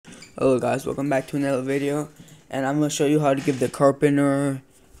Hello guys, welcome back to another video, and I'm going to show you how to give the Carpenter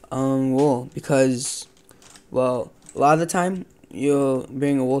wool, because, well, a lot of the time you'll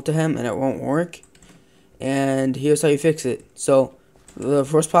bring a wool to him and it won't work, and here's how you fix it. So the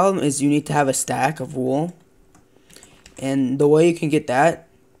first problem is you need to have a stack of wool, and the way you can get that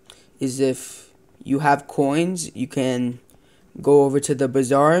is if you have coins. You can go over to the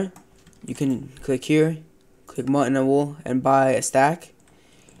bazaar, you can click here, click mutton and wool, and buy a stack.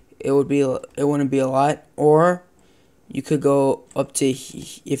 It wouldn't be a lot, or you could go up to,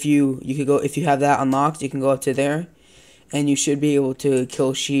 if you have that unlocked, you can go up to there, and you should be able to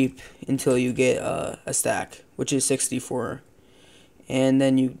kill sheep until you get a stack, which is 64. And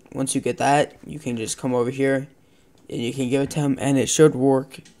then once you get that, you can just come over here and you can give it to him, and it should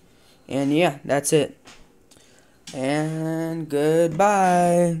work. And yeah, that's it. And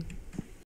goodbye.